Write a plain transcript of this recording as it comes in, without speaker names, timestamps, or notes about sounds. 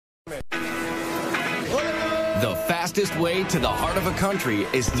The fastest way to the heart of a country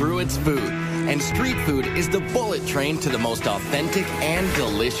is through its food. And street food is the bullet train to the most authentic and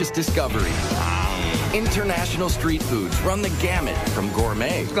delicious discovery. International street foods run the gamut from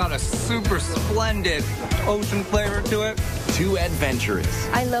gourmet. It's got a super splendid ocean flavor to it. To adventurous.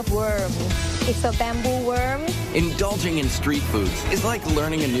 I love worm. It's a bamboo worm. Indulging in street foods is like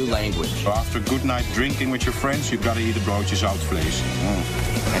learning a new language. After a good night drinking with your friends, you gotta eat a broodje zoutvlees.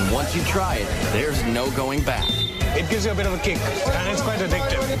 And once you try it, there's no going back. It gives you a bit of a kick, and it's quite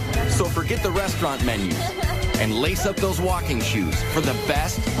addictive. So forget the restaurant menus and lace up those walking shoes for the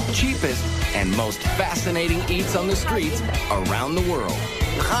best, cheapest, and most fascinating eats on the streets around the world.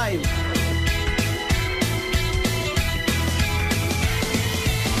 Hi.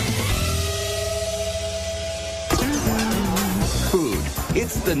 Food.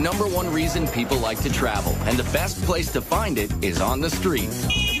 It's the #1 reason people like to travel, and the best place to find it is on the streets.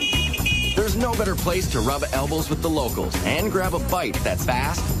 There's no better place to rub elbows with the locals and grab a bite that's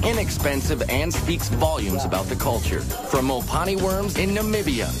fast, inexpensive, and speaks volumes about the culture. From Mopani worms in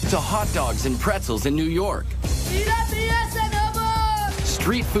Namibia to hot dogs and pretzels in New York.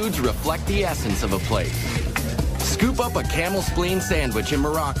 Street foods reflect the essence of a place. Scoop up a camel spleen sandwich in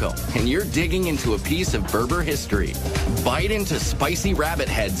Morocco, and you're digging into a piece of Berber history. Bite into spicy rabbit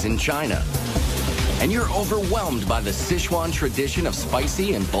heads in China, and you're overwhelmed by the Sichuan tradition of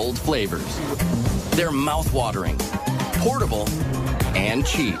spicy and bold flavors. They're mouth-watering, portable, and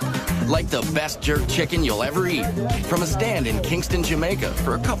cheap. Like the best jerk chicken you'll ever eat from a stand in Kingston, Jamaica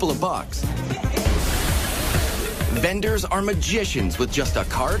for a couple of bucks. Vendors are magicians with just a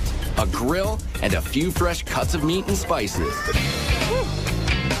cart, a grill, and a few fresh cuts of meat and spices.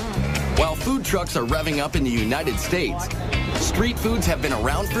 While food trucks are revving up in the United States, street foods have been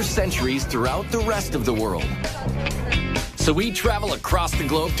around for centuries throughout the rest of the world. So we travel across the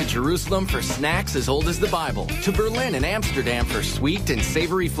globe to Jerusalem for snacks as old as the Bible, to Berlin and Amsterdam for sweet and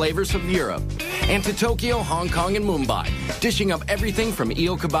savory flavors from Europe, and to Tokyo, Hong Kong, and Mumbai, dishing up everything from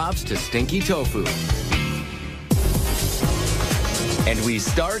eel kebabs to stinky tofu. And we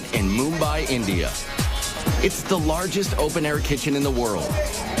start in Mumbai, India. It's the largest open-air kitchen in the world.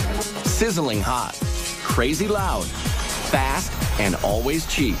 Sizzling hot, crazy loud, fast, and always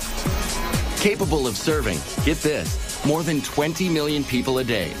cheap. Capable of serving, get this, more than 20 million people a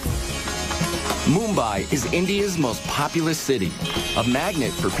day. Mumbai is India's most populous city, a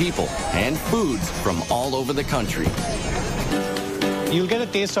magnet for people and foods from all over the country. You'll get a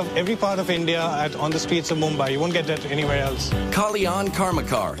taste of every part of India on the streets of Mumbai. You won't get that anywhere else. Kalyan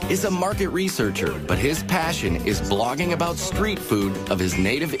Karmakar is a market researcher, but his passion is blogging about street food of his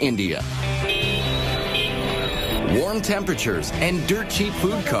native India. Warm temperatures and dirt-cheap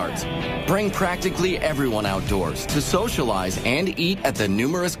food carts bring practically everyone outdoors to socialize and eat at the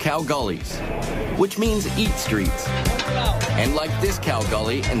numerous cow gullies, which means eat streets. And like this cow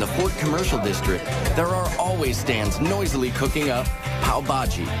gully in the Fort Commercial District, there are always stands noisily cooking up pav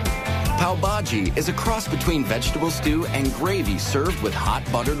bhaji. Pav bhaji is a cross between vegetable stew and gravy served with hot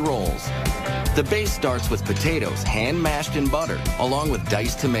buttered rolls. The base starts with potatoes hand mashed in butter, along with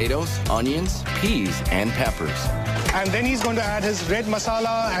diced tomatoes, onions, peas, and peppers. And then he's going to add his red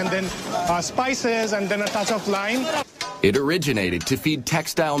masala and then spices and then a touch of lime. It originated to feed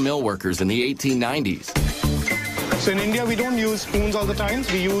textile mill workers in the 1890s. So in India, we don't use spoons all the time.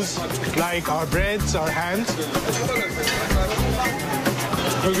 We use like our breads, our hands.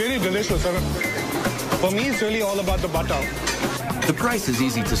 It's really delicious. For me, it's really all about the butter. The price is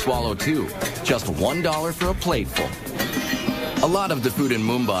easy to swallow too, just $1 for a plateful. A lot of the food in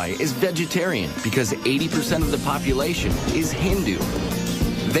Mumbai is vegetarian because 80% of the population is Hindu.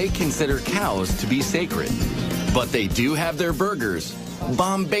 They consider cows to be sacred, but they do have their burgers.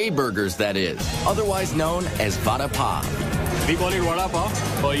 Bombay burgers, that is, otherwise known as vada pav. We call it vada pav.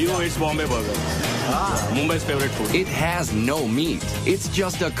 For you, it's Bombay burger. Mumbai's favorite food. It has no meat. It's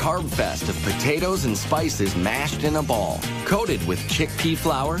just a carb fest of potatoes and spices mashed in a ball, coated with chickpea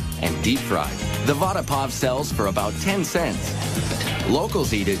flour and deep fried. The vada pav sells for about 10 cents.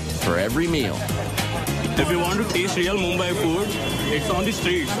 Locals eat it for every meal. If you want to taste real Mumbai food, it's on the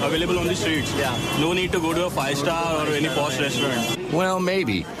streets, available on the streets. Yeah. No need to go to a 5-star or any posh restaurant. Well,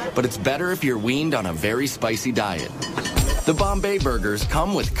 maybe, but it's better if you're weaned on a very spicy diet. The Bombay burgers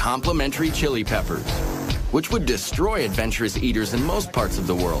come with complimentary chili peppers, which would destroy adventurous eaters in most parts of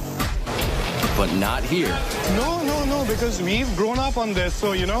the world. But not here. No, because we've grown up on this.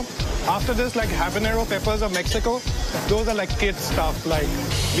 So, you know, after this, like habanero peppers of Mexico, those are like kid stuff. Like,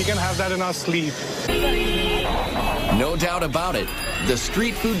 we can have that in our sleep. No doubt about it, the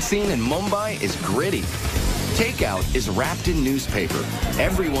street food scene in Mumbai is gritty. Takeout is wrapped in newspaper.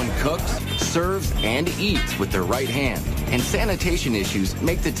 Everyone cooks, serves, and eats with their right hand. And sanitation issues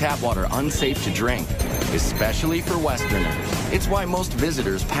make the tap water unsafe to drink, especially for Westerners. It's why most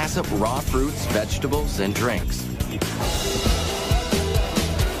visitors pass up raw fruits, vegetables, and drinks.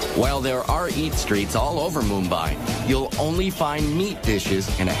 While there are eat streets all over Mumbai, you'll only find meat dishes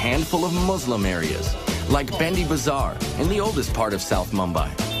in a handful of Muslim areas, like Bendi Bazaar in the oldest part of South Mumbai.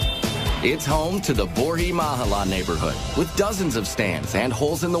 It's home to the Borhi Mahalla neighborhood, with dozens of stands and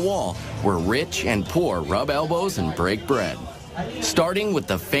holes in the wall where rich and poor rub elbows and break bread. Starting with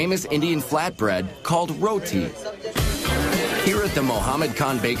the famous Indian flatbread called roti. Here at the Mohammed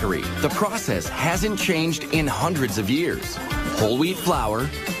Khan Bakery, the process hasn't changed in hundreds of years. Whole wheat flour,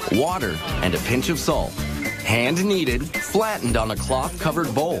 water, and a pinch of salt. Hand kneaded, flattened on a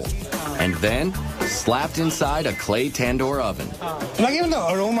cloth-covered bowl, and then slapped inside a clay tandoor oven. Like even the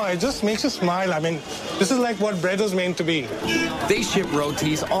aroma, it just makes you smile. I mean, this is like what bread was meant to be. They ship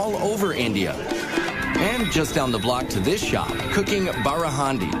rotis all over India. And just down the block to this shop, cooking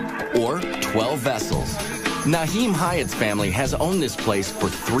barahandi, or 12 vessels. Naheem Hyatt's family has owned this place for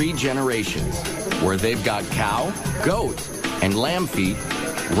 3 generations, where they've got cow, goat, and lamb feet,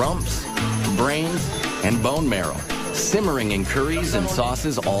 rumps, brains, and bone marrow, simmering in curries and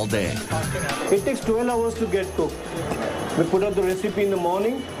sauces all day. It takes 12 hours to get cooked. We put out the recipe in the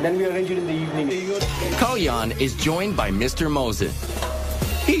morning, then we arrange it in the evening. Kalyan is joined by Mr. Mozid.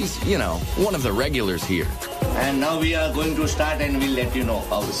 He's, one of the regulars here. And now we are going to start and we'll let you know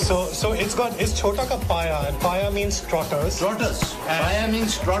how. So it's chota ka paya, and paya means trotters. Trotters. Paya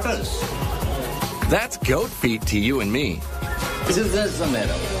means trotters. That's goat feet to you and me. This is just the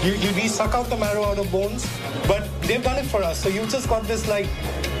marrow. We suck out the marrow out of bones, but they've done it for us. So you've just got this like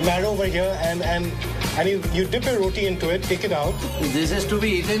marrow over here, and you dip your roti into it, take it out. This is to be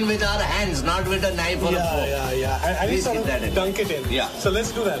eaten with our hands, not with a knife or a fork. Yeah. And you sort of dunk it in. Yeah. So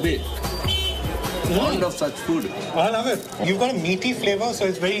let's do that. Fond of such food. I love it. You've got a meaty flavor, so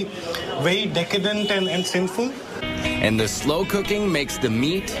it's very, very decadent and sinful. And the slow cooking makes the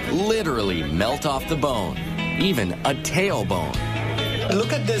meat literally melt off the bone, even a tailbone.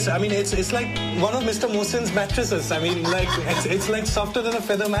 Look at this. I mean, it's like one of Mr. Mohsin's mattresses. I mean, like it's like softer than a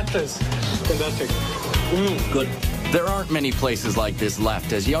feather mattress. Fantastic. Good. There aren't many places like this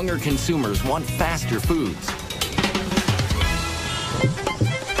left as younger consumers want faster foods.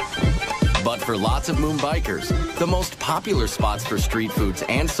 But for lots of Mumbaikers, the most popular spots for street foods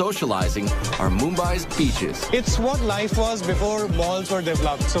and socializing are Mumbai's beaches. It's what life was before malls were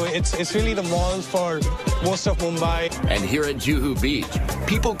developed. So it's really the malls for most of Mumbai. And here at Juhu Beach,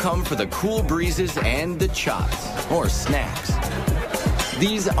 people come for the cool breezes and the chops, or snacks.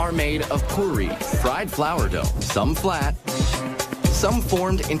 These are made of puri, fried flour dough, some flat, some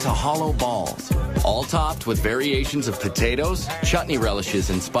formed into hollow balls, all topped with variations of potatoes, chutney relishes,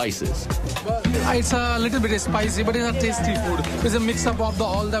 and spices. It's a little bit spicy, but it's a tasty food. It's a mix-up of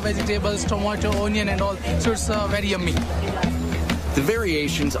all the vegetables, tomato, onion, and all, so it's very yummy. The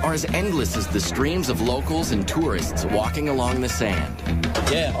variations are as endless as the streams of locals and tourists walking along the sand.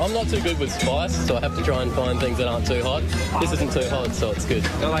 Yeah, I'm not too good with spice, so I have to try and find things that aren't too hot. This isn't too hot, so it's good.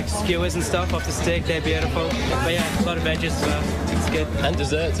 I like skewers and stuff off the steak, they're beautiful. But yeah, a lot of veggies as well. It's good. And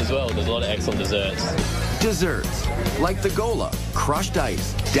desserts as well, there's a lot of excellent desserts. Desserts, like the gola, crushed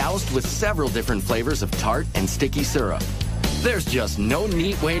ice, doused with several different flavors of tart and sticky syrup. There's just no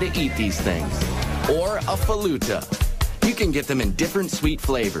neat way to eat these things. Or a faluta. You can get them in different sweet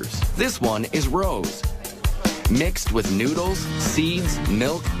flavors. This one is rose, mixed with noodles, seeds,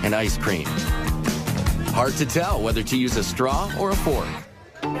 milk, and ice cream. Hard to tell whether to use a straw or a fork.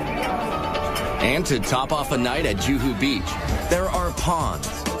 And to top off a night at Juhu Beach, there are prawns,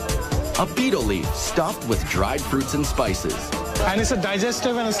 a beetle leaf stuffed with dried fruits and spices. And it's a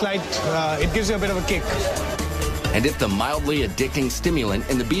digestive and a slight, it gives you a bit of a kick. And if the mildly addicting stimulant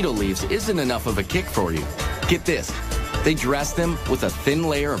in the beetle leaves isn't enough of a kick for you, get this. They dress them with a thin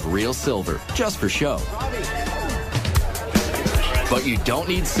layer of real silver, just for show. But you don't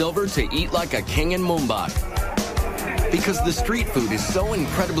need silver to eat like a king in Mumbai. Because the street food is so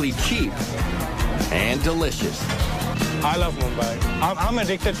incredibly cheap and delicious. I love Mumbai. I'm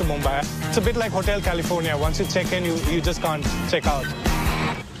addicted to Mumbai. It's a bit like Hotel California. Once you check in, you just can't check out.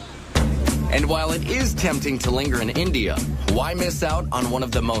 And while it is tempting to linger in India, why miss out on one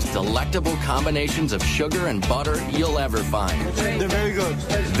of the most delectable combinations of sugar and butter you'll ever find? They're very good.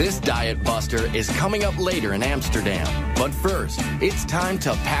 This diet buster is coming up later in Amsterdam. But first, it's time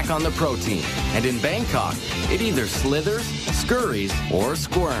to pack on the protein. And in Bangkok, it either slithers, scurries, or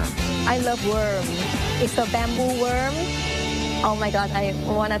squirms. I love worm. It's a bamboo worm. Oh my God, I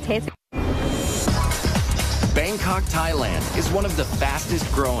want to taste it. Bangkok, Thailand is one of the fastest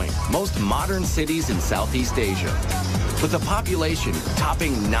growing, most modern cities in Southeast Asia. With a population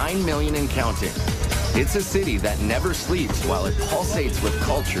topping 9 million and counting. It's a city that never sleeps while it pulsates with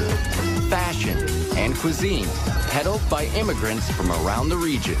culture, fashion, and cuisine, peddled by immigrants from around the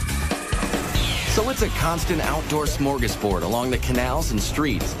region. So it's a constant outdoor smorgasbord along the canals and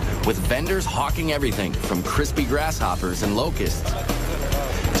streets, with vendors hawking everything from crispy grasshoppers and locusts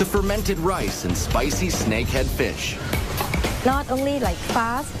to fermented rice and spicy snakehead fish. Not only like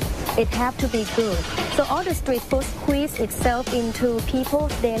fast, it have to be good. So all the street food squeeze itself into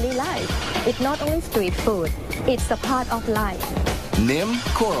people's daily life. It's not only street food, it's a part of life. Nim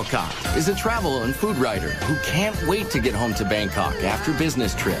Korokat is a travel and food writer who can't wait to get home to Bangkok after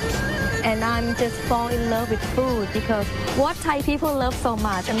business trips. And I'm just fall in love with food because what Thai people love so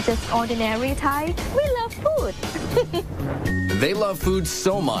much, I'm just ordinary Thai. We love food. They love food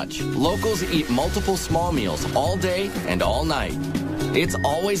so much, locals eat multiple small meals all day and all night. It's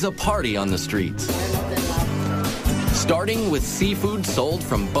always a party on the streets. Starting with seafood sold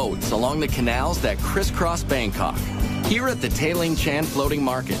from boats along the canals that crisscross Bangkok. Here at the Tailing Chan Floating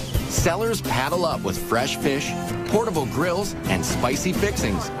Market, sellers paddle up with fresh fish, portable grills, and spicy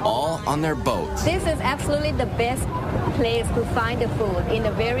fixings, all on their boats. This is absolutely the best place to find the food in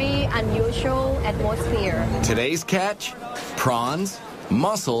a very unusual atmosphere. Today's catch? Prawns,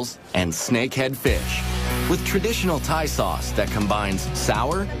 mussels, and snakehead fish, with traditional Thai sauce that combines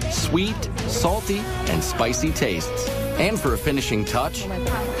sour, sweet, salty, and spicy tastes. And for a finishing touch,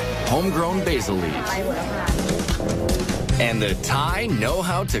 homegrown basil leaves. And the Thai know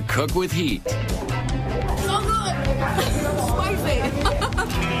how to cook with heat. So good! Spicy!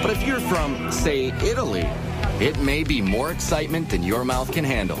 But if you're from, say, Italy, it may be more excitement than your mouth can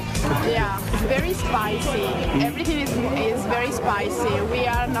handle. Yeah, it's very spicy. Everything is very spicy. We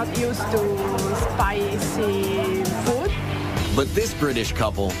are not used to spicy food. But this British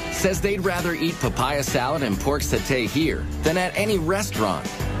couple says they'd rather eat papaya salad and pork satay here than at any restaurant.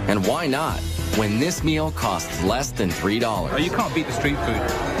 And why not, when this meal costs less than $3? Oh, you can't beat the street food.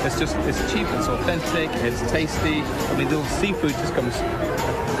 It's cheap, it's authentic, it's tasty. I mean, the seafood just comes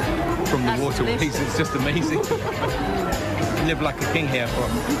from the waterways. It's just amazing. You live like a king here for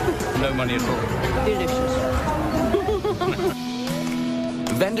no money at all. Delicious.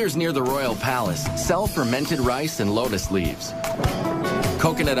 Vendors near the Royal Palace sell fermented rice and lotus leaves,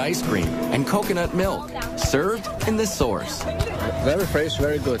 coconut ice cream, and coconut milk, served in the source. Very fresh,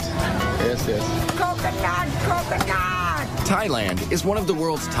 very good. Yes, yes. Coconut, coconut! Thailand is one of the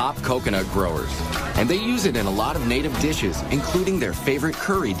world's top coconut growers, and they use it in a lot of native dishes, including their favorite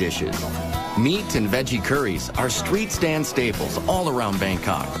curry dishes. Meat and veggie curries are street stand staples all around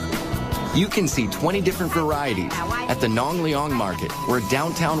Bangkok. You can see 20 different varieties at the Nong Leong Market, where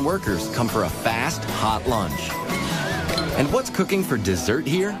downtown workers come for a fast, hot lunch. And what's cooking for dessert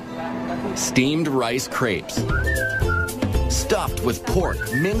here? Steamed rice crepes, stuffed with pork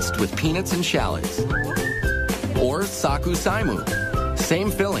minced with peanuts and shallots. Or saku saimu, same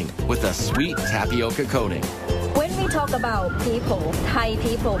filling with a sweet tapioca coating. When we talk about people, Thai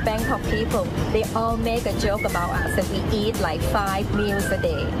people, Bangkok people, they all make a joke about us that we eat like 5 meals a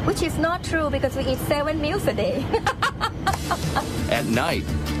day, which is not true because we eat 7 meals a day. At night,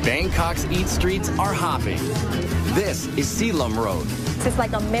 Bangkok's eat streets are hopping. This is Silom Road. It's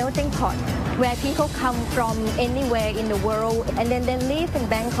like a melting pot where people come from anywhere in the world and then they live in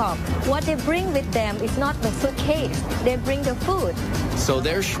Bangkok. What they bring with them is not the suitcase, they bring the food. So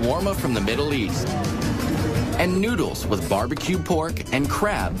there's shawarma from the Middle East and noodles with barbecue pork and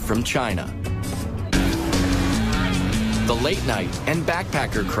crab from China. The late night and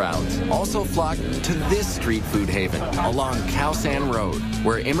backpacker crowds also flock to this street food haven along Khao San Road,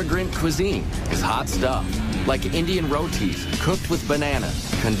 where immigrant cuisine is hot stuff, like Indian rotis cooked with banana,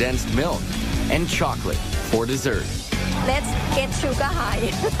 condensed milk, and chocolate for dessert. Let's get sugar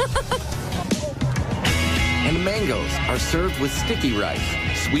high. And mangoes are served with sticky rice,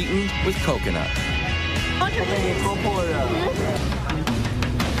 sweetened with coconut.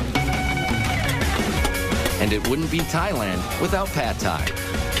 And it wouldn't be Thailand without pad thai.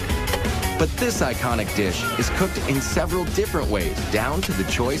 But this iconic dish is cooked in several different ways, down to the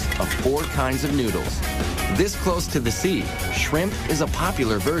choice of 4 kinds of noodles. This close to the sea, shrimp is a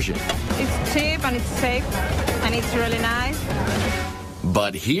popular version. It's cheap and it's safe and it's really nice.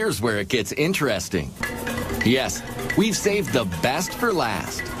 But here's where it gets interesting. Yes, we've saved the best for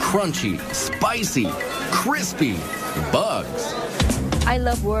last. Crunchy, spicy, crispy bugs. I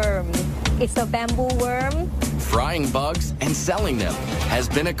love worms. It's a bamboo worm. Frying bugs and selling them has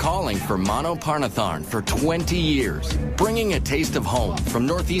been a calling for Mano Parnatharn for 20 years, bringing a taste of home from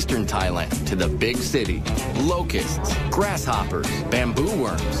northeastern Thailand to the big city. Locusts, grasshoppers, bamboo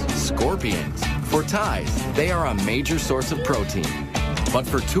worms, scorpions. For Thais, they are a major source of protein. But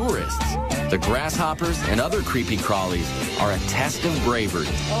for tourists, the grasshoppers and other creepy crawlies are a test of bravery.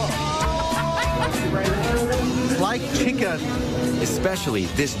 It's like chicken. Especially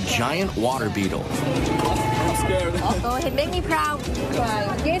this giant water beetle. I'm scared. Oh, it made me proud.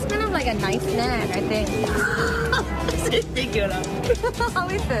 Yeah, it's kind of like a nice snack, I think. How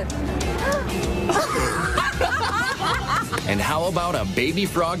is it? And how about a baby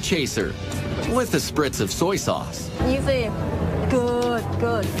frog chaser with a spritz of soy sauce? Easy. Good,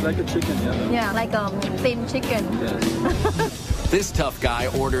 good. Like a chicken, yeah? Yeah, like a thin chicken. Yes. This tough guy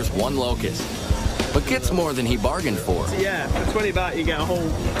orders one locust, but gets more than he bargained for. Yeah, for 20 baht you get a whole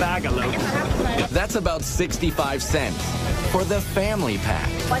bag of locusts. That's about 65 cents for the family pack.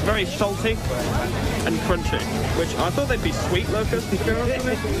 It's very salty and crunchy, which I thought they'd be sweet locusts, to be honest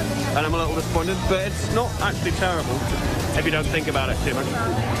with me. And I'm a little disappointed, but it's not actually terrible if you don't think about it too much.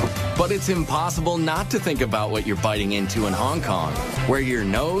 But it's impossible not to think about what you're biting into in Hong Kong, where your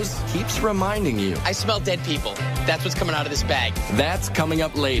nose keeps reminding you. I smell dead people. That's what's coming out of this bag. That's coming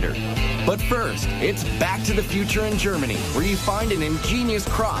up later. But first, it's Back to the Future in Germany, where you find an ingenious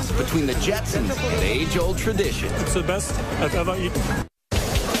cross between the Jetsons and age-old tradition. It's the best I've ever eaten.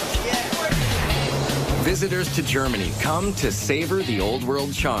 Visitors to Germany come to savor the old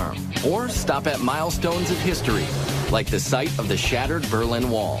world charm or stop at milestones of history, like the site of the shattered Berlin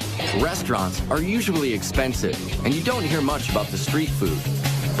Wall. Restaurants are usually expensive, and you don't hear much about the street food.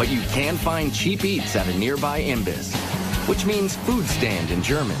 But you can find cheap eats at a nearby Imbiss, which means food stand in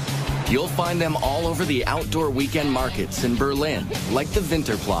German. You'll find them all over the outdoor weekend markets in Berlin, like the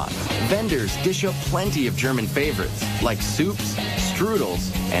Winterplatz. Vendors dish up plenty of German favorites, like soups,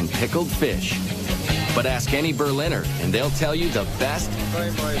 strudels, and pickled fish. But ask any Berliner, and they'll tell you the best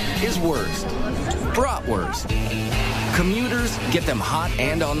is worst. Bratwurst. Commuters get them hot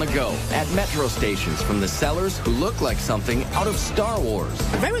and on the go at metro stations from the sellers who look like something out of Star Wars.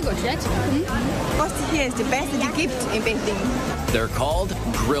 Very good, right? What here is the best that you give in Beijing. They're called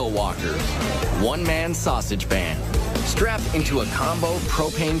grill walkers, one-man sausage band, strapped into a combo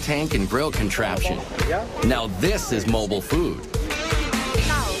propane tank and grill contraption. Now this is mobile food.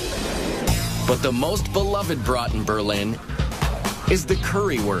 But the most beloved brat in Berlin is the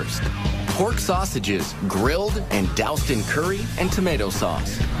currywurst. Pork sausages grilled and doused in curry and tomato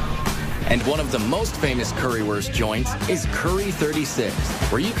sauce. And one of the most famous currywurst joints is Curry 36,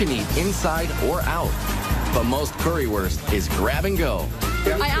 where you can eat inside or out. But most currywurst is grab and go.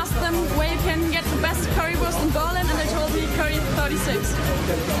 I asked them where you can get the best currywurst in Berlin, and they told me Curry 36.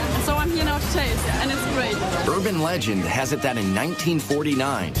 So I'm here now to taste, and it's great. Urban legend has it that in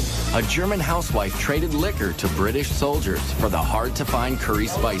 1949, a German housewife traded liquor to British soldiers for the hard-to-find curry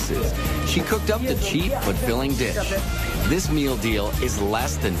spices. She cooked up the cheap but filling dish. This meal deal is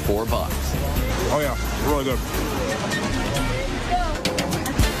less than $4. Oh yeah, really good.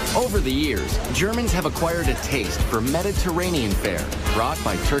 Over the years, Germans have acquired a taste for Mediterranean fare brought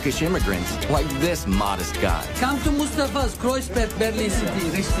by Turkish immigrants like this modest guy. Come to Mustafa's Kreuzberg, Berlin City,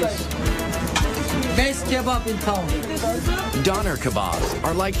 richtig. Best kebab in town. Doner kebabs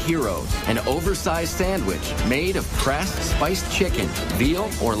are like heroes, an oversized sandwich made of pressed spiced chicken, veal,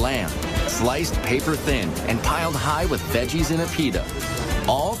 or lamb, sliced paper thin and piled high with veggies in a pita,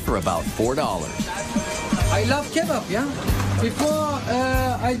 all for about $4. I love kebab, yeah? Before,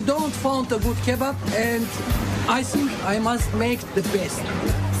 I don't found a good kebab, and I think I must make the best.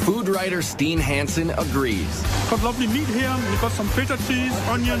 Food writer Steen Hansen agrees. Got lovely meat here. We've got some feta cheese,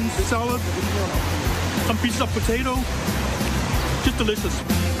 onions, salad, some pieces of potato. Just delicious.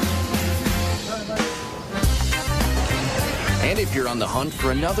 And if you're on the hunt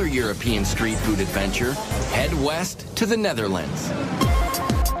for another European street food adventure, head west to the Netherlands.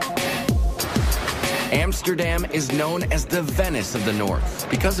 Amsterdam is known as the Venice of the North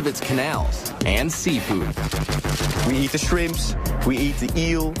because of its canals and seafood. We eat the shrimps, we eat the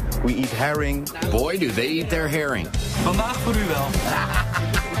eel, we eat herring. Boy, do they eat their herring. Vandaag voor u wel.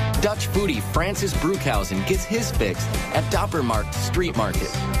 Dutch foodie Francis Broekhuysen gets his fix at Dappermarkt Street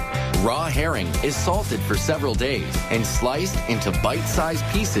Market. Raw herring is salted for several days and sliced into bite-sized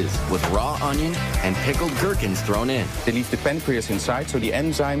pieces with raw onion and pickled gherkins thrown in. They leave the pancreas inside, so the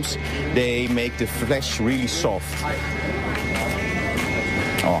enzymes, they make the flesh really soft.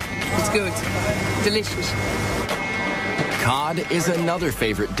 Oh. It's good. Delicious. Cod is another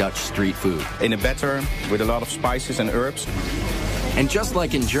favorite Dutch street food. In a batter with a lot of spices and herbs. And just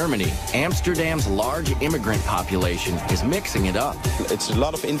like in Germany, Amsterdam's large immigrant population is mixing it up. It's a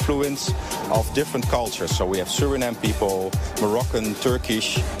lot of influence of different cultures. So we have Suriname people, Moroccan,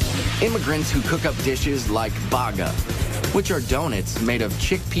 Turkish. Immigrants who cook up dishes like baga, which are donuts made of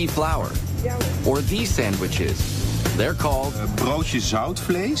chickpea flour. Or these sandwiches. They're called broodje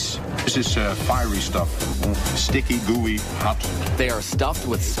zoutvlees. This is fiery stuff. Sticky, gooey, hot. They are stuffed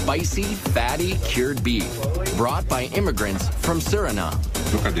with spicy, fatty, cured beef, brought by immigrants from Suriname.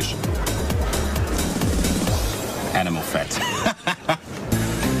 Look at this. Animal fat.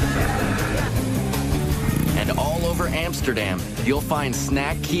 And all over Amsterdam, you'll find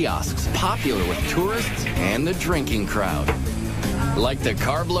snack kiosks popular with tourists and the drinking crowd. Like the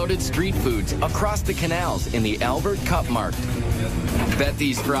carb-loaded street foods across the canals in the Albert Cup Markt. Bet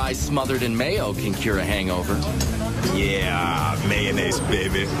these fries smothered in mayo can cure a hangover. Yeah, mayonnaise,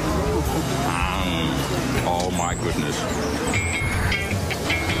 baby. Oh my goodness.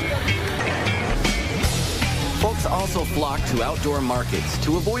 Folks also flock to outdoor markets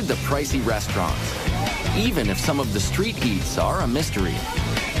to avoid the pricey restaurants, even if some of the street eats are a mystery.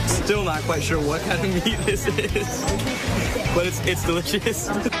 Still not quite sure what kind of meat this is, but it's delicious.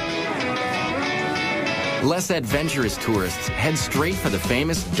 Less adventurous tourists head straight for the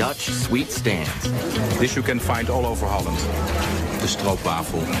famous Dutch sweet stands. This you can find all over Holland. The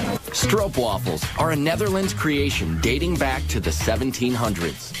stroopwafel. Stroopwafels are a Netherlands creation dating back to the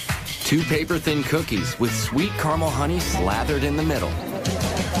 1700s. 2 paper-thin cookies with sweet caramel honey slathered in the middle.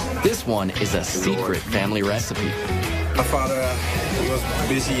 This one is a secret family recipe. My father was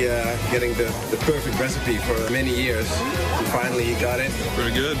busy getting the perfect recipe for many years. And finally he got it.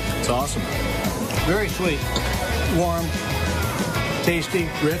 Very good. It's awesome. Very sweet, warm, tasty,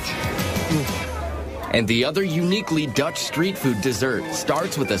 rich. And the other uniquely Dutch street food dessert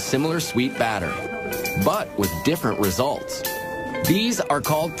starts with a similar sweet batter, but with different results. These are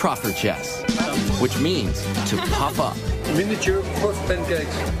called proffertjes, which means to puff up. Miniature puff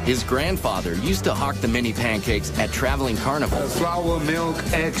pancakes. His grandfather used to hawk the mini pancakes at traveling carnivals. Flour, milk,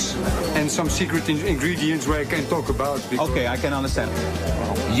 eggs, and some secret ingredients where I can talk about. Okay, I can understand.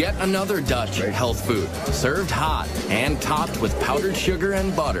 Yet another Dutch health food, served hot and topped with powdered sugar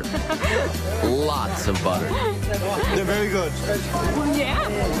and butter. Lots of butter. They're very good. Yeah.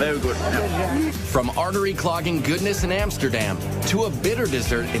 Very good. Yeah. From artery-clogging goodness in Amsterdam to a bitter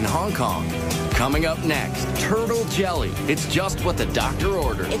dessert in Hong Kong. Coming up next, turtle jelly. It's just what the doctor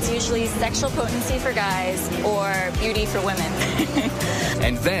ordered. It's usually sexual potency for guys or beauty for women.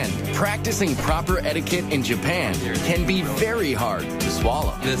 And then, practicing proper etiquette in Japan can be very hard to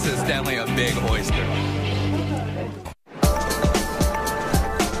swallow. This is definitely a big oyster.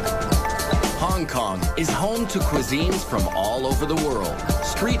 Hong Kong is home to cuisines from all over the world.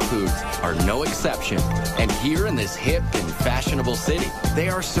 Street foods are no exception. And here in this hip and fashionable city, they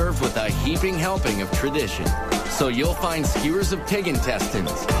are served with a heaping helping of tradition. So you'll find skewers of pig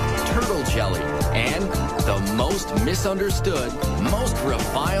intestines, turtle jelly, and the most misunderstood, most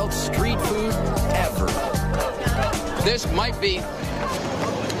reviled street food ever. This might be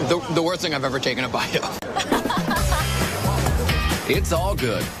the worst thing I've ever taken a bite of. It's all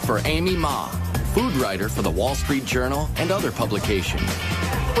good for Amy Ma, food writer for the Wall Street Journal and other publications.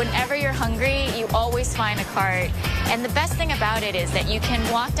 Whenever you're hungry, you always find a cart. And the best thing about it is that you can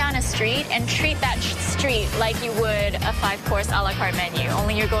walk down a street and treat that street like you would a 5-course a la carte menu,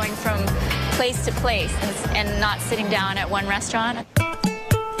 only you're going from place to place and not sitting down at one restaurant.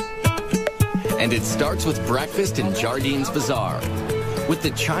 And it starts with breakfast in Jardines Bazaar, with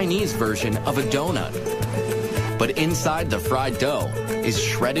the Chinese version of a donut. But inside the fried dough is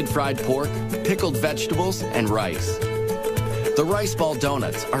shredded fried pork, pickled vegetables, and rice. The rice ball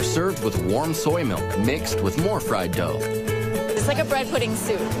donuts are served with warm soy milk mixed with more fried dough. It's like a bread pudding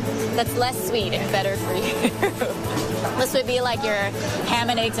soup that's less sweet and better for you. This would be like your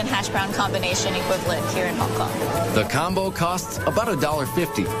ham and eggs and hash brown combination equivalent here in Hong Kong. The combo costs about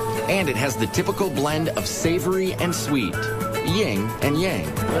 $1.50, and it has the typical blend of savory and sweet, yin and yang.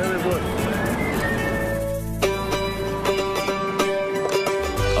 Very good.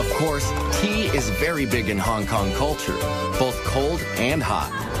 Of course, tea is very big in Hong Kong culture, both cold and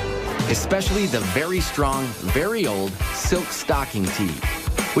hot. Especially the very strong, very old silk stocking tea,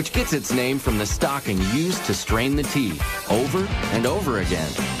 which gets its name from the stocking used to strain the tea over and over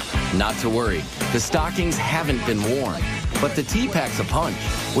again. Not to worry, the stockings haven't been worn, but the tea packs a punch,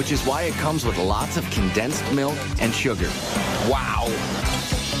 which is why it comes with lots of condensed milk and sugar. Wow!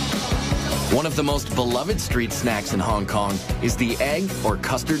 One of the most beloved street snacks in Hong Kong is the egg or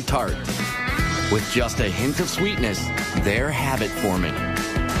custard tart. With just a hint of sweetness, they're habit forming.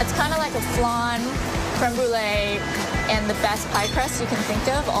 It's kind of like a flan, creme brulee, and the best pie crust you can think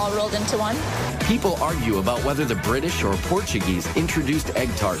of, all rolled into one. People argue about whether the British or Portuguese introduced egg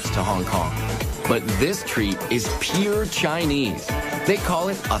tarts to Hong Kong. But this treat is pure Chinese. They call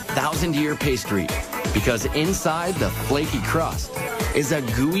it a 1,000-year pastry because inside the flaky crust is a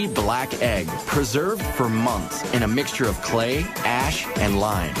gooey black egg preserved for months in a mixture of clay, ash, and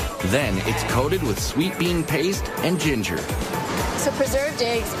lime. Then it's coated with sweet bean paste and ginger. So preserved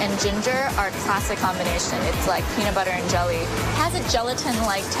eggs and ginger are a classic combination. It's like peanut butter and jelly. It has a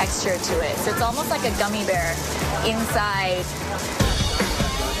gelatin-like texture to it, so it's almost like a gummy bear inside.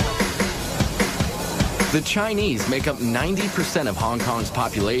 The Chinese make up 90% of Hong Kong's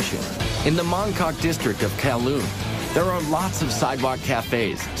population. In the Mong Kok district of Kowloon, there are lots of sidewalk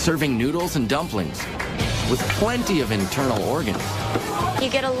cafes serving noodles and dumplings with plenty of internal organs. You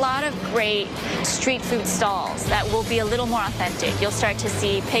get a lot of great street food stalls that will be a little more authentic. You'll start to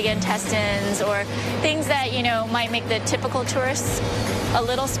see pig intestines or things that, you know, might make the typical tourists a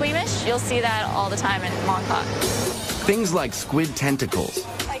little squeamish. You'll see that all the time in Mong Kok. Things like squid tentacles,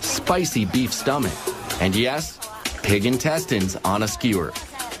 spicy beef stomach, and yes, pig intestines on a skewer.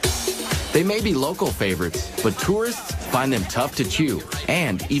 They may be local favorites, but tourists find them tough to chew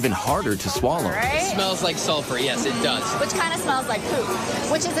and even harder to swallow. Right? It smells like sulfur, yes, it does. Which kind of smells like poop,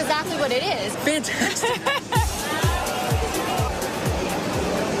 which is exactly what it is. Fantastic.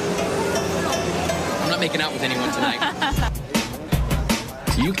 I'm not making out with anyone tonight.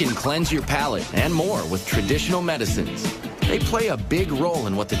 You can cleanse your palate and more with traditional medicines. They play a big role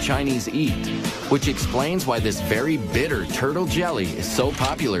in what the Chinese eat, which explains why this very bitter turtle jelly is so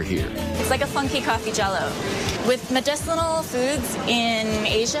popular here. It's like a funky coffee jello. With medicinal foods in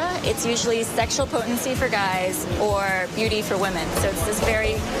Asia, it's usually sexual potency for guys or beauty for women. So it's this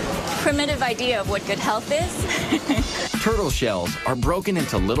very primitive idea of what good health is. Turtle shells are broken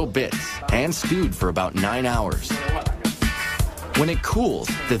into little bits and stewed for about 9 hours. When it cools,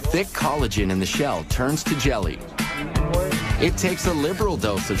 the thick collagen in the shell turns to jelly. It takes a liberal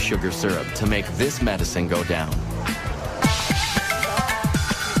dose of sugar syrup to make this medicine go down.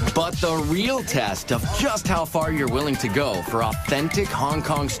 But the real test of just how far you're willing to go for authentic Hong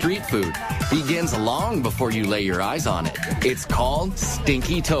Kong street food begins long before you lay your eyes on it. It's called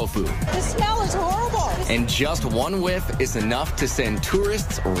stinky tofu. The smell is horrible. And just one whiff is enough to send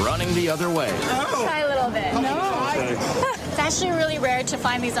tourists running the other way. Try a little bit. No. It's actually really rare to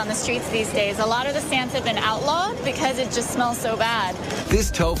find these on the streets these days. A lot of the stands have been outlawed because it just smells so bad. This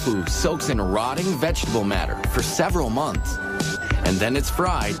tofu soaks in rotting vegetable matter for several months. And then it's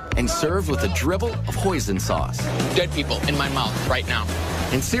fried and served with a dribble of hoisin sauce. Dead people in my mouth right now.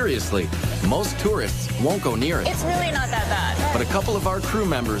 And seriously, most tourists won't go near it. It's really not that bad. But a couple of our crew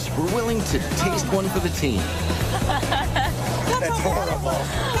members were willing to taste one for the team. That's horrible.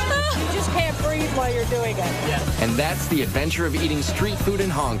 You just can't breathe while you're doing it. Yeah. And that's the adventure of eating street food in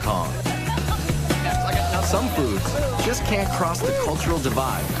Hong Kong. Some foods just can't cross the cultural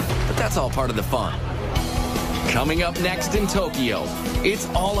divide, but that's all part of the fun. Coming up next in Tokyo, it's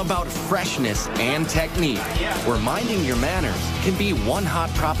all about freshness and technique, where minding your manners can be one hot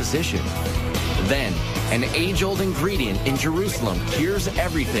proposition. Then, an age-old ingredient in Jerusalem cures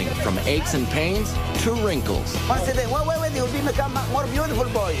everything from aches and pains to wrinkles. You'll become more beautiful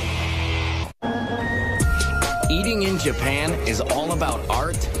boy. Eating in Japan is all about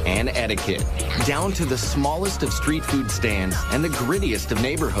art and etiquette, down to the smallest of street food stands and the grittiest of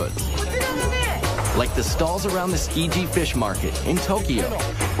neighborhoods. Like the stalls around the Tsukiji Fish Market in Tokyo,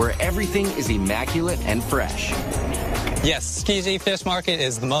 where everything is immaculate and fresh. Yes, Tsukiji Fish Market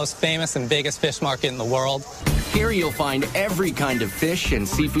is the most famous and biggest fish market in the world. Here you'll find every kind of fish and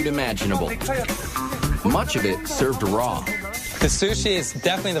seafood imaginable. Much of it served raw. The sushi is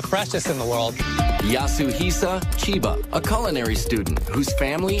definitely the freshest in the world. Yasuhisa Chiba, a culinary student whose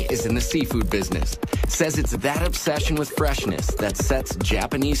family is in the seafood business, says it's that obsession with freshness that sets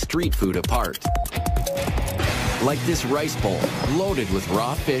Japanese street food apart. Like this rice bowl, loaded with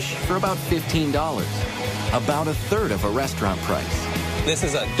raw fish for about $15, about a third of a restaurant price. This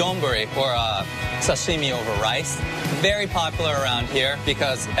is a donburi, or a sashimi over rice. Very popular around here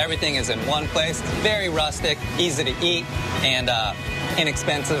because everything is in one place. Very rustic, easy to eat, and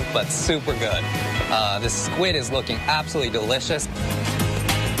inexpensive, but super good. This squid is looking absolutely delicious.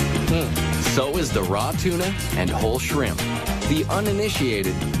 So is the raw tuna and whole shrimp. The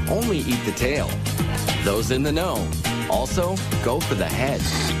uninitiated only eat the tail. Those in the know also go for the head.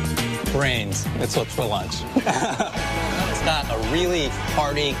 Brains, it's what's for lunch. It's got a really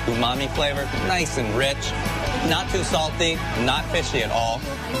hearty umami flavor, nice and rich, not too salty, not fishy at all.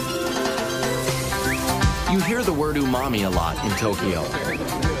 You hear the word umami a lot in Tokyo.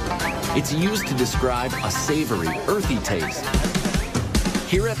 It's used to describe a savory, earthy taste.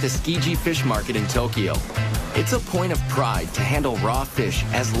 Here at the Tsukiji Fish Market in Tokyo, it's a point of pride to handle raw fish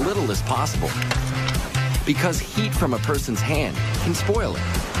as little as possible, because heat from a person's hand can spoil it.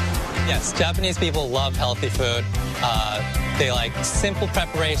 Yes, Japanese people love healthy food. They like simple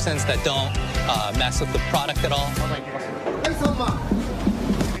preparations that don't mess with the product at all.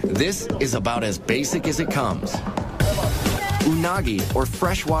 This is about as basic as it comes. Unagi, or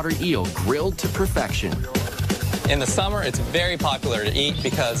freshwater eel, grilled to perfection. In the summer, it's very popular to eat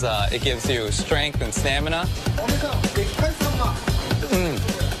because it gives you strength and stamina.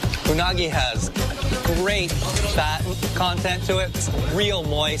 Unagi has great fat content to it. It's real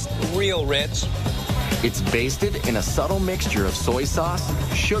moist, real rich. It's basted in a subtle mixture of soy sauce,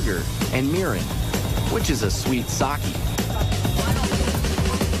 sugar, and mirin, which is a sweet sake.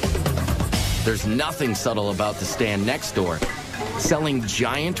 There's nothing subtle about the stand next door, selling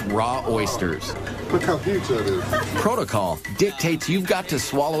giant raw oysters. Look how huge that is. Protocol dictates you've got to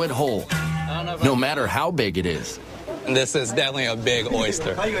swallow it whole, no matter how big it is. This is definitely a big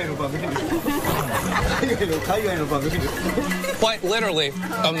oyster. Quite literally,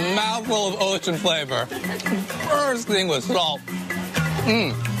 a mouthful of ocean flavor. First thing was salt.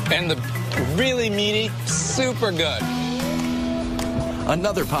 And the really meaty, super good.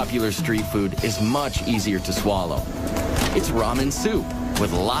 Another popular street food is much easier to swallow. It's ramen soup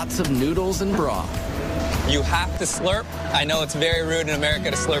with lots of noodles and broth. You have to slurp. I know it's very rude in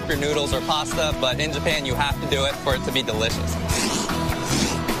America to slurp your noodles or pasta, but in Japan you have to do it for it to be delicious.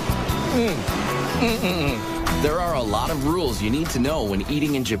 There are a lot of rules you need to know when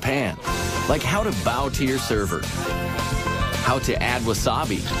eating in Japan, like how to bow to your server, how to add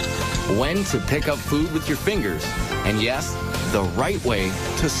wasabi, when to pick up food with your fingers, and yes, the right way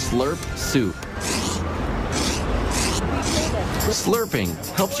to slurp soup. Slurping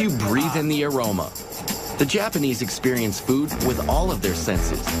helps you breathe in the aroma. The Japanese experience food with all of their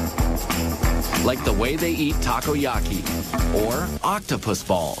senses, like the way they eat takoyaki or octopus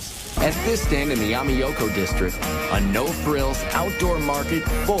balls. At this stand in the Yamiyoko district, a no-frills outdoor market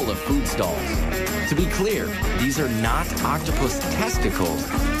full of food stalls. To be clear, these are not octopus testicles,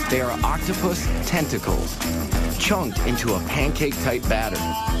 they are octopus tentacles, chunked into a pancake-type batter.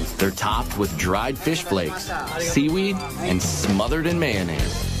 They're topped with dried fish flakes, seaweed, and smothered in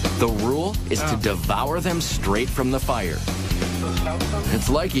mayonnaise. The rule is to devour them straight from the fire. It's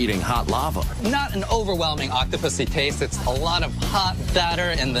like eating hot lava. Not an overwhelming octopusy taste. It's a lot of hot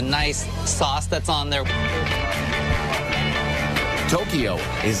batter and the nice sauce that's on there. Tokyo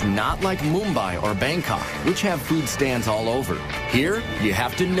is not like Mumbai or Bangkok, which have food stands all over. Here, you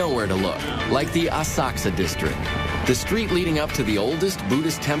have to know where to look, like the Asakusa district. The street leading up to the oldest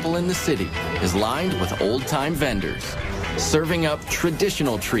Buddhist temple in the city is lined with old-time vendors, serving up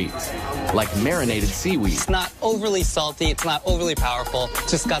traditional treats, like marinated seaweed. It's not overly salty, it's not overly powerful,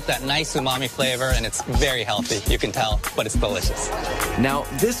 just got that nice umami flavor, and it's very healthy, you can tell, but it's delicious. Now,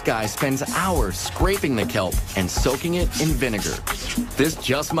 this guy spends hours scraping the kelp and soaking it in vinegar. This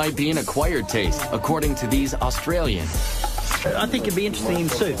just might be an acquired taste, according to these Australians. I think it'd be interesting in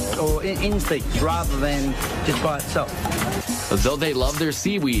soup or in steaks rather than just by itself. Though they love their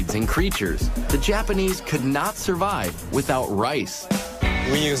seaweeds and creatures, the Japanese could not survive without rice.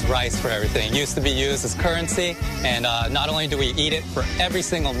 We use rice for everything. It used to be used as currency, and not only do we eat it for every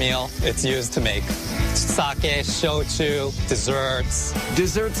single meal, it's used to make sake, shochu, desserts.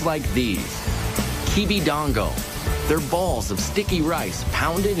 Desserts like these, kibidongo. They're balls of sticky rice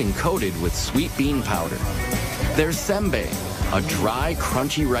pounded and coated with sweet bean powder. There's senbei, a dry,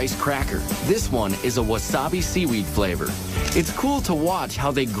 crunchy rice cracker. This one is a wasabi seaweed flavor. It's cool to watch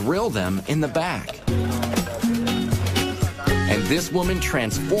how they grill them in the back. And this woman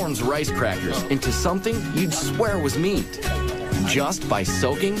transforms rice crackers into something you'd swear was meat, just by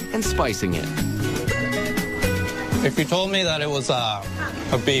soaking and spicing it. If you told me that it was a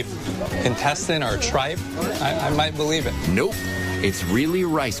beef intestine or a tripe, I might believe it. Nope, it's really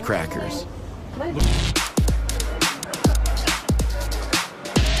rice crackers.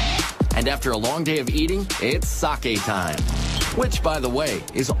 And after a long day of eating, it's sake time, which, by the way,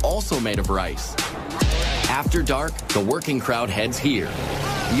 is also made of rice. After dark, the working crowd heads here,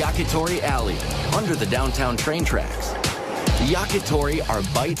 Yakitori Alley, under the downtown train tracks. Yakitori are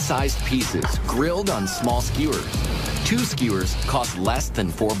bite-sized pieces grilled on small skewers. 2 skewers cost less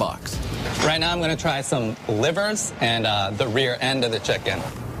than $4. Right now I'm going to try some livers and the rear end of the chicken.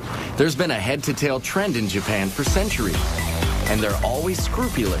 There's been a head-to-tail trend in Japan for centuries, and they're always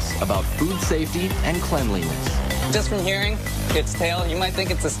scrupulous about food safety and cleanliness. Just from hearing its tail, you might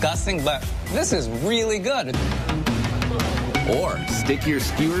think it's disgusting, but this is really good. Or stick your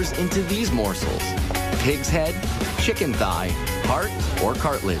skewers into these morsels: pig's head, chicken thigh, heart, or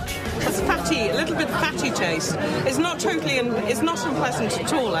cartilage. It's fatty, a little bit fatty taste. It's not totally, it's not unpleasant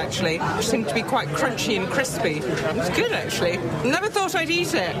at all, actually. It seems to be quite crunchy and crispy. It's good, actually. Never thought I'd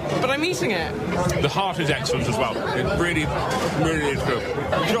eat it, but I'm eating it. The heart is excellent as well. It really, really is good.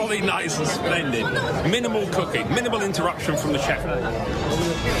 Jolly nice and splendid. Minimal cooking, minimal interruption from the chef.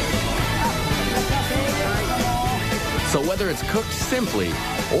 So whether it's cooked simply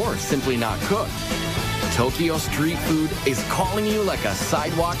or simply not cooked, Tokyo street food is calling you like a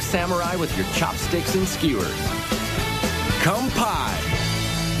sidewalk samurai with your chopsticks and skewers. Kampai!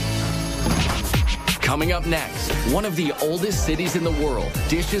 Coming up next, one of the oldest cities in the world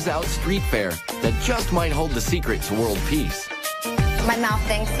dishes out street fare that just might hold the secret to world peace. My mouth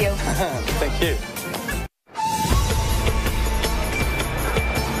thanks you. Thank you.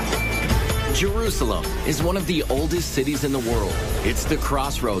 Jerusalem is one of the oldest cities in the world. It's the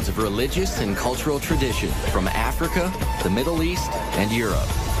crossroads of religious and cultural tradition from Africa, the Middle East, and Europe.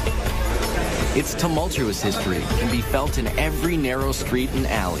 Its tumultuous history can be felt in every narrow street and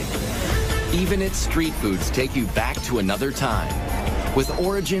alley. Even its street foods take you back to another time, with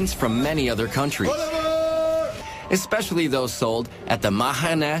origins from many other countries, especially those sold at the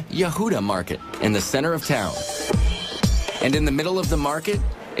Mahane Yehuda market in the center of town. And in the middle of the market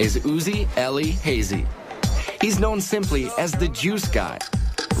is Uzi Eli Hazy. He's known simply as the juice guy.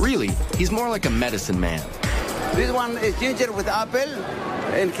 Really, he's more like a medicine man. This one is ginger with apple,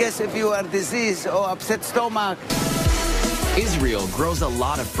 in case if you are diseased or upset stomach. Israel grows a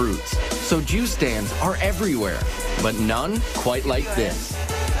lot of fruits, so juice stands are everywhere, but none quite like this.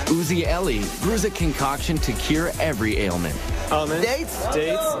 Uzi Eli brews a concoction to cure every ailment. Almond. Dates.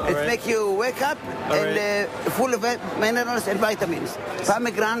 It right. make you wake up and full of minerals and vitamins.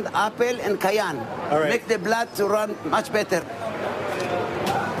 Pomegranate, apple, and cayenne. Right. Make the blood to run much better.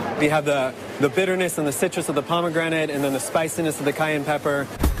 We have the bitterness and the citrus of the pomegranate, and then the spiciness of the cayenne pepper.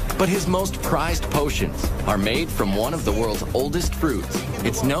 But his most prized potions are made from one of the world's oldest fruits.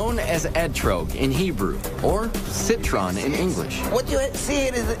 It's known as etrog in Hebrew, or citron in English. What you see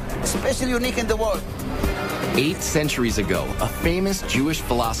here is especially unique in the world. 8 centuries ago, a famous Jewish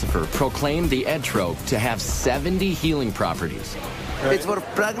philosopher proclaimed the etrog to have 70 healing properties. Right. It's for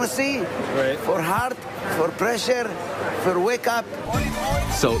pregnancy, for heart, for pressure, for wake up.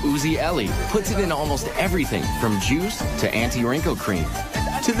 So Uzi Eli puts it in almost everything from juice to anti-wrinkle cream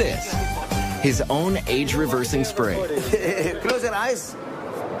to this, his own age-reversing spray. Close your eyes.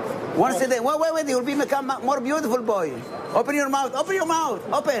 Once a day. Wait, you'll become more beautiful, boy. Open your mouth,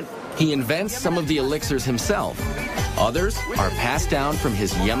 open. He invents some of the elixirs himself. Others are passed down from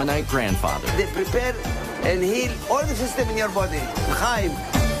his Yemenite grandfather. They prepare and heal all the system in your body. Chaim.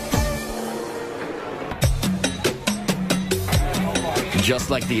 Just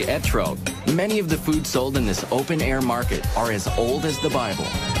like the etrog, many of the foods sold in this open-air market are as old as the Bible.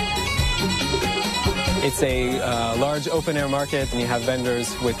 It's a large open-air market, and you have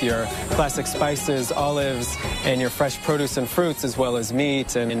vendors with your classic spices, olives, and your fresh produce and fruits, as well as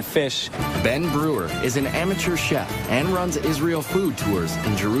meat and fish. Ben Brewer is an amateur chef and runs Israel food tours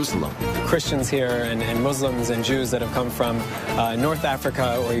in Jerusalem. Christians here and Muslims and Jews that have come from North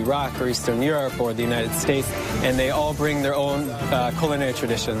Africa or Iraq or Eastern Europe or the United States, and they all bring their own culinary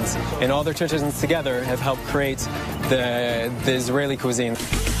traditions. And all their traditions together have helped create the Israeli cuisine.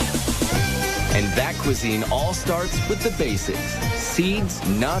 And that cuisine all starts with the basics: seeds,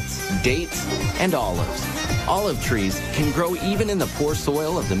 nuts, dates, and olives. Olive trees can grow even in the poor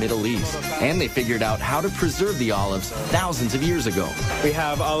soil of the Middle East, and they figured out how to preserve the olives thousands of years ago. We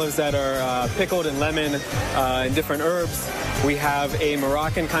have olives that are pickled in lemon and different herbs. We have a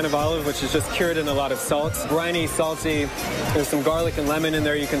Moroccan kind of olive, which is just cured in a lot of salt. Briny, salty. There's some garlic and lemon in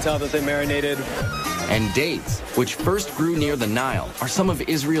there. You can tell that they marinated. And dates, which first grew near the Nile, are some of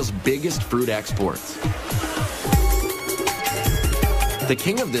Israel's biggest fruit exports. The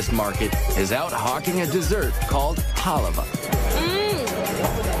king of this market is out hawking a dessert called halava.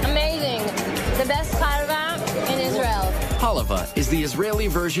 Amazing. The best halva in Israel. Halava is the Israeli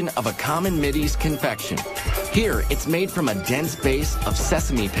version of a common Mideast confection. Here, it's made from a dense base of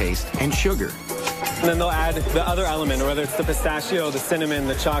sesame paste and sugar. And then they'll add the other element, whether it's the pistachio, the cinnamon,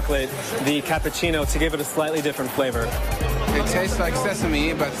 the chocolate, the cappuccino, to give it a slightly different flavor. It tastes like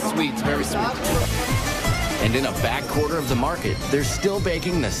sesame, but sweet, very sweet. And in a back quarter of the market, they're still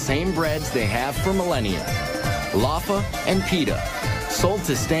baking the same breads they have for millennia. Laffa and pita, sold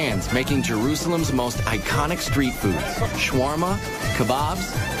to stands making Jerusalem's most iconic street foods: shawarma, kebabs,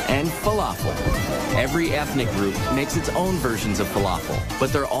 and falafel. Every ethnic group makes its own versions of falafel,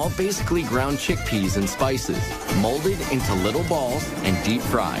 but they're all basically ground chickpeas and spices, molded into little balls and deep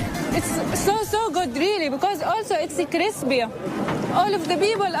fried. It's so good, really, because also it's crispy. All of the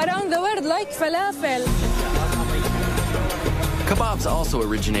people around the world like falafel. Kebabs also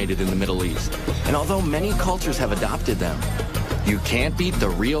originated in the Middle East, and although many cultures have adopted them, you can't beat the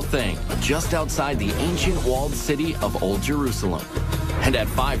real thing just outside the ancient walled city of Old Jerusalem. And at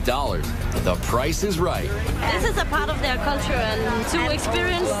 $5, the price is right. This is a part of their culture, and to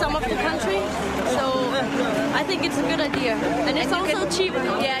experience some of the country, so I think it's a good idea. And it's also cheap.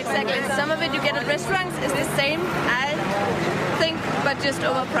 Yeah, exactly. Some of it you get at restaurants is the same, I think, but just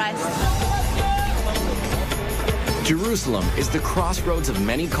overpriced. Jerusalem is the crossroads of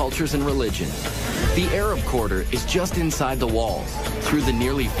many cultures and religions. The Arab Quarter is just inside the walls, through the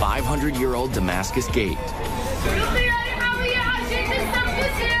nearly 500-year-old Damascus Gate.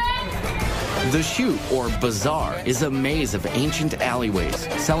 The Shoot, or Bazaar, is a maze of ancient alleyways,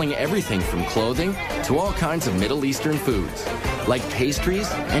 selling everything from clothing to all kinds of Middle Eastern foods, like pastries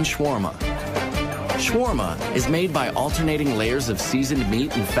and shawarma. Shawarma is made by alternating layers of seasoned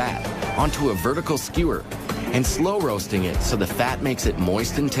meat and fat onto a vertical skewer and slow roasting it so the fat makes it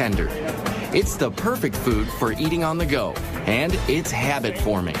moist and tender. It's the perfect food for eating on the go, and it's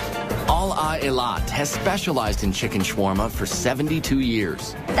habit-forming. Al-A Eilat has specialized in chicken shawarma for 72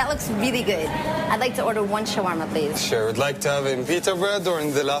 years. That looks really good. I'd like to order one shawarma, please. Sure. Would like to have it in pita bread or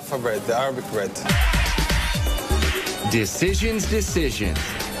in the laffa bread, the Arabic bread? Decisions.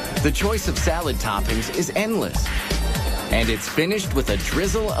 The choice of salad toppings is endless. And it's finished with a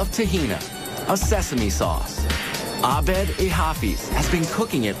drizzle of tahina, a sesame sauce. Abed Hafiz has been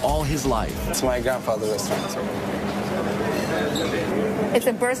cooking it all his life. It's my grandfather's restaurant. It's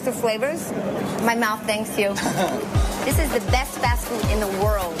a burst of flavors. My mouth thanks you. This is the best fast food in the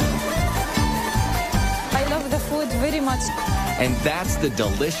world. I love the food very much. And that's the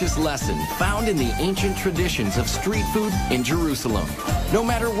delicious lesson found in the ancient traditions of street food in Jerusalem. No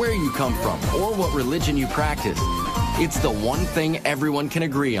matter where you come from or what religion you practice, it's the one thing everyone can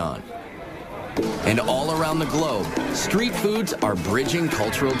agree on. And all around the globe, street foods are bridging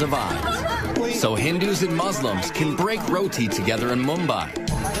cultural divides. So Hindus and Muslims can break roti together in Mumbai.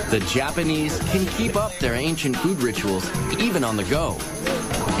 The Japanese can keep up their ancient food rituals even on the go.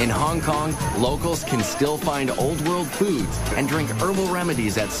 In Hong Kong, locals can still find old world foods and drink herbal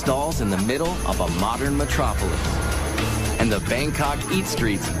remedies at stalls in the middle of a modern metropolis. And the Bangkok Eat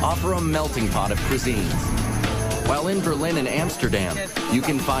Streets offer a melting pot of cuisines. While in Berlin and Amsterdam, you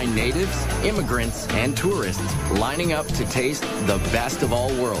can find natives, immigrants, and tourists lining up to taste the best of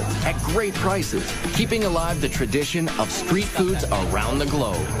all worlds at great prices, keeping alive the tradition of street foods around the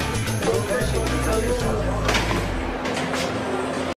globe.